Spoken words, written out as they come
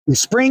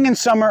Spring and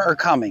summer are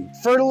coming.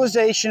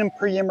 Fertilization and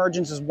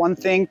pre-emergence is one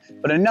thing,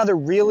 but another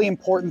really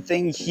important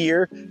thing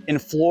here in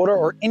Florida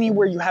or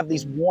anywhere you have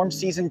these warm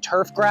season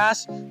turf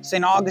grass,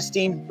 St.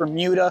 Augustine,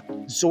 Bermuda,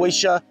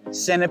 zoysia,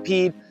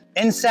 centipede,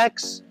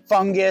 insects,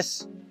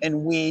 fungus,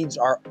 and weeds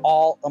are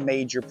all a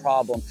major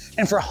problem.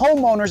 And for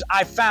homeowners,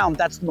 I found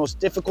that's the most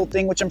difficult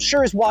thing, which I'm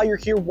sure is why you're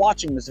here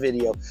watching this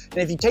video. And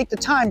if you take the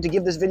time to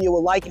give this video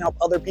a like and help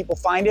other people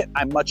find it,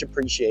 I much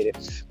appreciate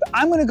it. But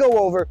I'm gonna go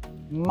over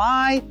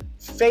my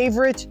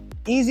favorite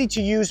easy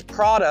to use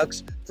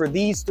products for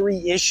these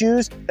three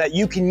issues that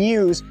you can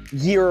use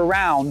year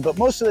round, but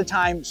most of the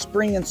time,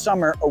 spring and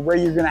summer are where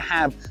you're gonna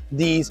have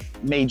these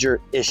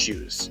major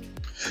issues.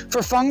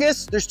 For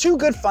fungus, there's two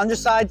good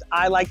fungicides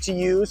I like to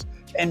use.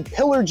 And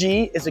Pillar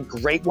G is a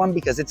great one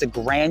because it's a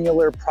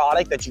granular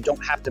product that you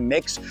don't have to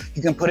mix.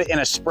 You can put it in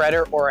a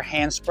spreader or a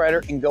hand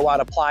spreader and go out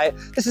apply it.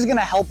 This is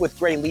gonna help with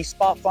gray leaf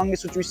spot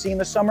fungus, which we see in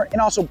the summer, and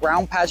also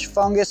brown patch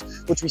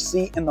fungus, which we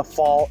see in the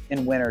fall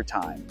and winter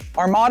time.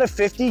 Armada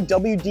 50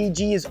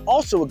 WDG is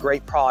also a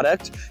great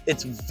product.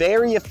 It's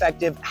very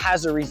effective,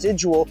 has a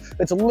residual.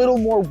 It's a little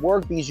more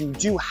work because you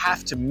do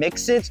have to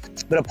mix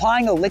it, but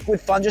applying a liquid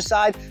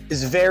fungicide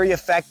is very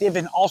effective,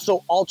 and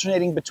also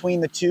alternating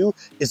between the two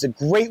is a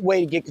great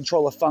way to get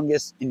control of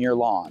fungus in your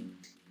lawn.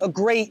 A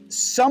great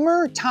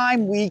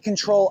summertime weed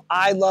control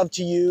I love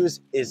to use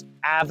is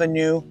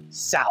Avenue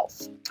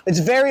South. It's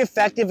very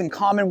effective in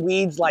common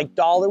weeds like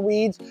dollar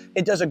weeds.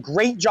 It does a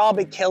great job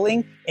at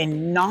killing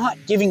and not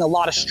giving a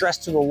lot of stress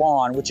to the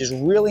lawn, which is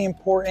really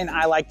important,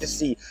 I like to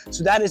see.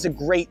 So that is a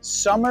great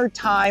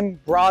summertime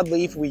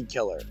broadleaf weed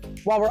killer.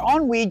 While we're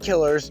on weed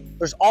killers,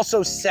 there's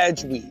also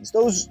sedge weeds.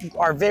 Those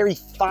are very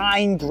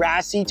fine,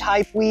 grassy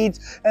type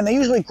weeds, and they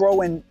usually grow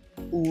in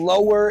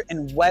lower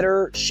and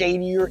wetter,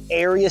 shadier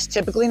areas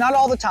typically, not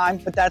all the time,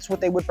 but that's what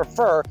they would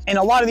prefer. And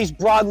a lot of these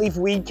broadleaf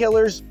weed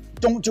killers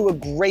don't do a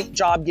great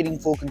job getting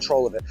full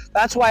control of it.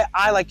 That's why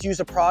I like to use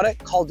a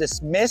product called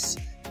Dismiss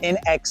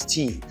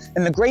NXT.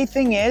 And the great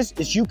thing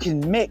is you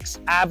can mix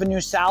Avenue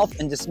South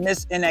and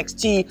Dismiss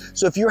NXT.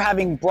 So if you're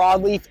having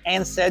broadleaf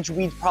and sedge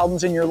weed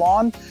problems in your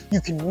lawn,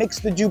 you can mix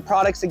the two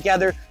products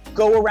together,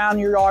 go around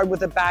your yard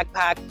with a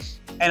backpack,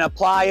 and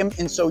apply them.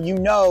 And so you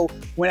know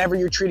whenever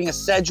you're treating a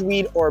sedge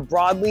weed or a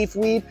broadleaf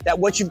weed that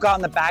what you've got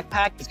in the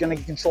backpack is gonna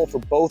get control for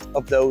both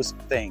of those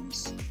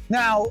things.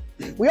 Now,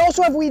 we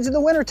also have weeds in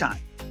the wintertime.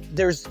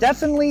 There's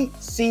definitely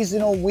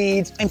seasonal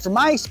weeds. And from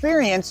my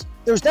experience,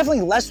 there's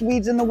definitely less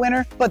weeds in the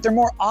winter, but they're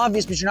more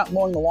obvious because you're not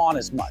mowing the lawn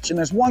as much. And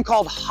there's one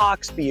called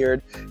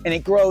hawksbeard, and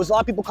it grows, a lot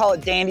of people call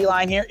it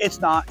dandelion here.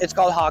 It's not, it's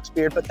called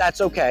hawksbeard, but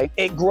that's okay.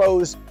 It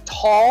grows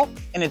tall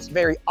and it's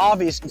very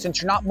obvious. And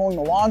since you're not mowing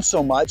the lawn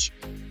so much,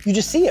 you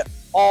just see it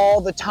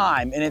all the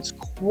time, and it's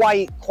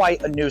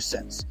quite a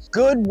nuisance.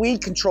 Good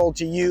weed control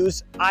to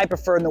use, I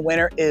prefer in the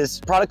winter, is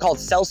a product called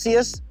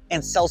Celsius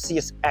and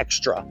Celsius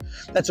Extra.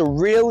 That's a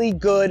really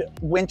good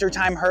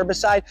wintertime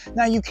herbicide.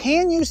 Now you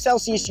can use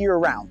Celsius year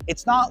round.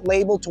 It's not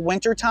labeled to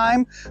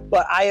wintertime,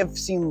 but I have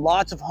seen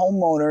lots of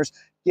homeowners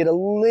get a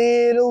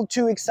little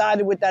too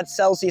excited with that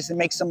Celsius and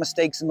make some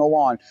mistakes in the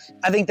lawn.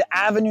 I think the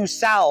Avenue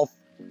South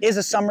is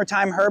a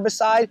summertime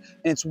herbicide,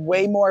 and it's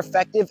way more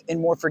effective and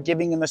more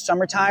forgiving in the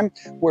summertime,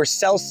 where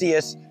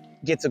Celsius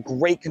gets a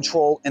great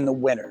control in the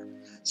winter.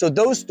 So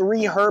those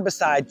three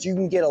herbicides you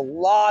can get a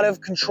lot of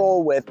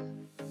control with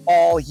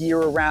all year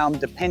around,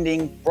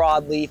 depending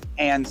broadleaf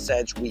and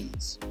sedge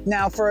weeds.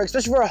 Now,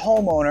 especially for a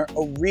homeowner,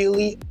 a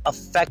really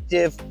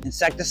effective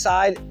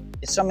insecticide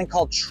is something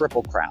called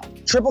Triple Crown.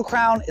 Triple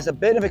Crown is a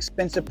bit of an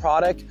expensive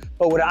product,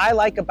 but what I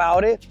like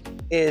about it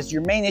is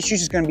your main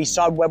issues is going to be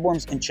sod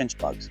webworms and chinch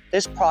bugs.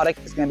 This product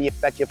is going to be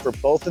effective for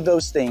both of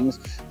those things,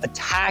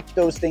 attack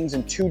those things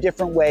in two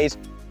different ways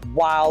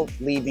while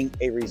leaving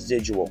a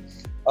residual.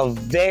 A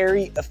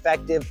very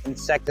effective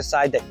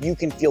insecticide that you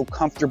can feel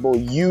comfortable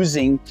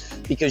using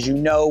because you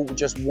know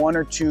just one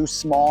or two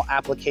small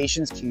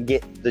applications can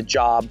get the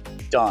job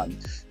done.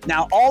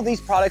 Now, all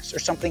these products are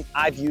something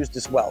I've used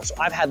as well. So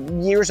I've had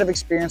years of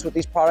experience with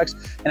these products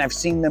and I've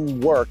seen them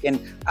work.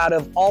 And out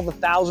of all the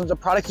thousands of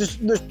products,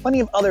 there's plenty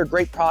of other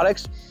great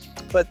products,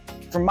 but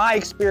from my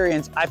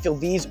experience, I feel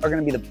these are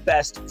gonna be the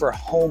best for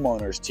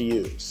homeowners to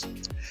use.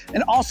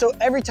 And also,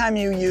 every time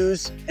you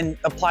use and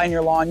apply in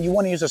your lawn, you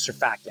want to use a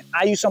surfactant.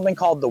 I use something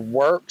called The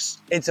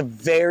Works. It's a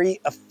very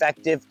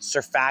effective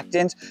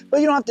surfactant,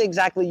 but you don't have to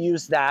exactly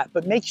use that.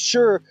 But make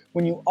sure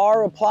when you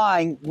are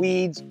applying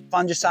weeds,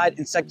 fungicide,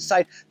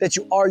 insecticide, that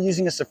you are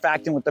using a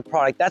surfactant with the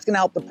product. That's going to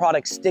help the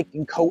product stick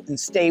and coat and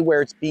stay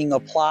where it's being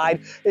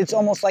applied. It's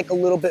almost like a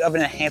little bit of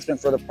an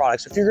enhancement for the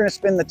product. So if you're going to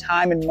spend the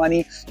time and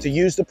money to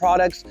use the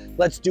products,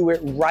 let's do it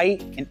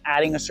right, and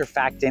adding a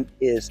surfactant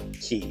is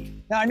key.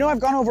 Now, I know I've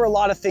gone over a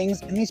lot of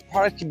things, and these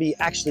products can be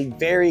actually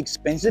very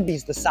expensive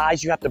because the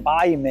size you have to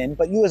buy them in,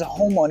 but you as a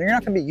homeowner, you're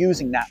not gonna be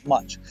using that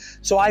much.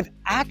 So I've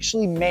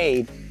actually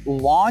made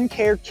lawn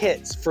care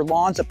kits for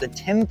lawns up to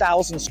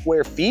 10,000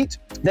 square feet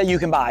that you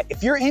can buy.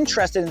 If you're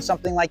interested in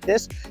something like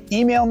this,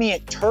 email me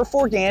at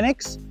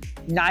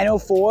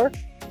turforganics904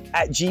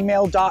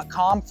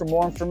 turforganics904@gmail.com for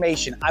more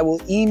information. I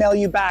will email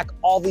you back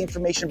all the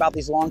information about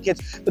these lawn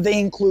kits, but they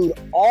include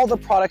all the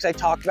products I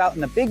talked about.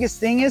 And the biggest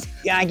thing is,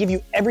 I give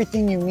you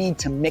everything you need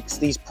to mix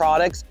these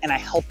products, and I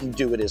help you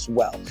do it as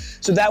well.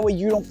 So that way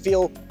you don't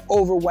feel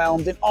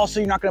overwhelmed, and also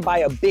you're not gonna buy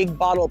a big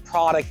bottle of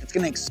product that's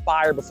gonna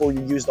expire before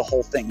you use the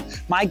whole thing.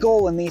 My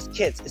goal in these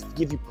kits is to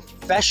give you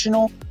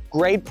professional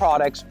grade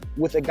products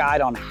with a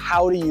guide on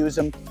how to use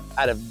them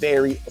at a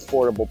very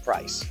affordable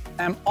price.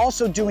 I'm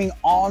also doing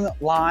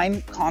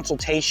online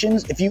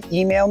consultations. If you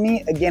email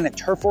me, again, at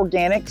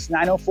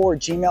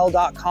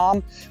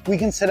turforganics904@gmail.com, we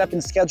can set up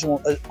and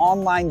schedule an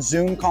online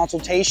Zoom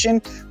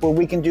consultation where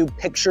we can do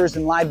pictures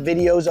and live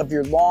videos of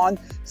your lawn,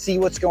 see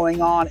what's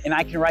going on, and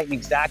I can write an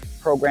exact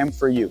program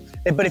for you.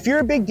 But if you're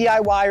a big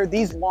DIYer,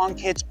 these lawn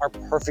kits are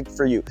perfect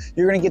for you.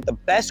 You're gonna get the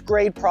best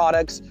grade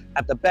products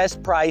at the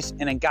best price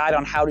and a guide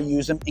on how to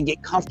use them, and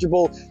get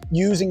comfortable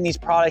using these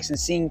products and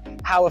seeing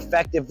how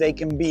effective they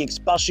can be,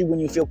 especially when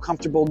you feel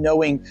comfortable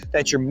knowing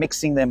that you're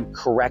mixing them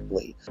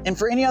correctly. And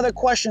for any other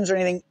questions or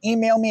anything,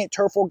 email me at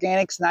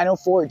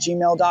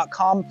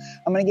turforganics904@gmail.com.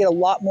 I'm gonna get a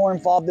lot more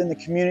involved in the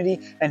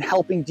community and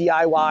helping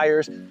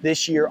DIYers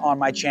this year on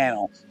my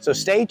channel. So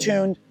stay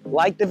tuned,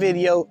 like the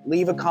video,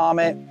 leave a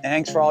comment, and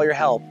thanks for all your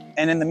help.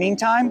 And in the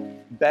meantime,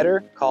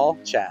 better call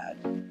Chad.